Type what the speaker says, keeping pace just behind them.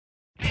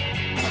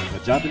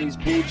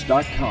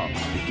JapanesePage.com,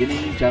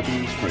 beginning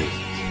Japanese phrases.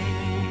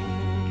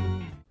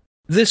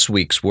 This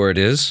week's word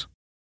is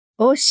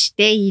をし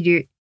てい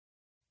る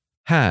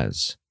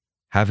has,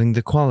 having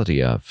the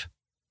quality of.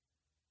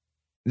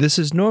 This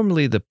is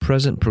normally the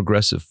present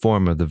progressive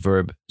form of the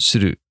verb す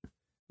る,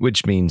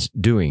 which means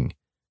doing,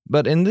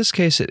 but in this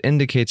case it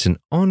indicates an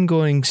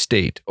ongoing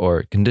state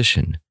or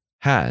condition,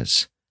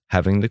 has,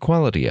 having the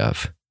quality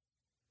of.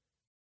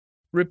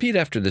 Repeat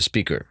after the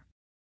speaker.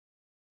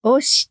 を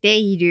して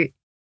いる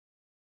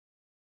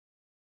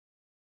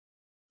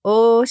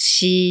を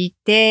し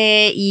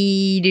て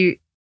い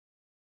る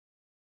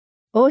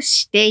を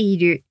してい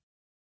る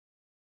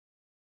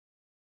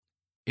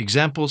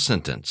Example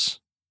sentence.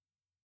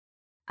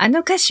 あ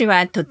の歌手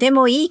はとて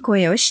もいい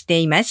声をして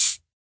いま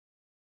す。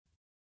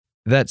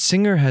That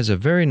singer has a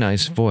very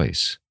nice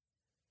voice.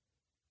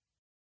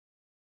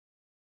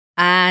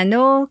 あ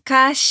の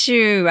歌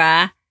手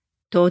は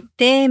と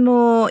て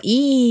も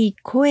いい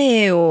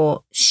声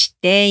をし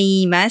て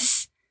いま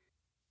す。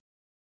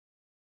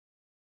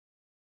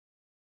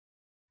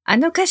あ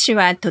の歌手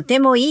はとて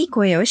もいい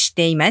声をし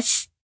ていま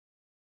す。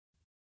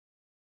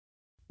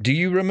Do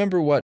you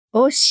remember what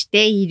をし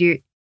てい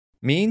る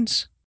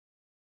means?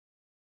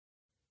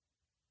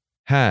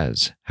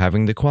 Has,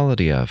 having the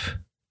quality of.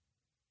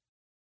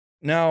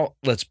 Now,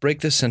 let's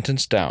break this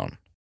sentence down.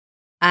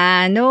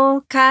 あの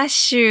歌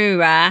手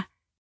は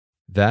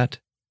That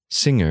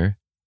singer,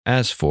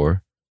 as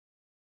for,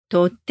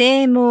 と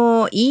て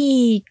も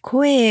いい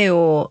声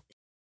を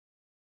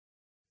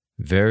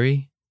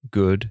very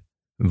good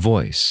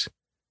voice,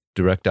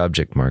 direct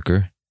object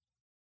marker,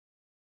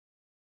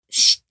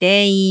 し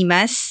てい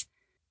ます。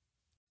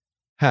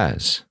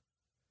 has.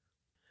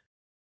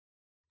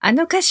 あ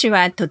の歌手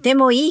はとて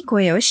もいい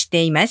声をし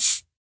ていま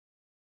す。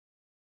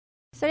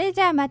それ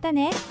じゃあまた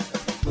ね。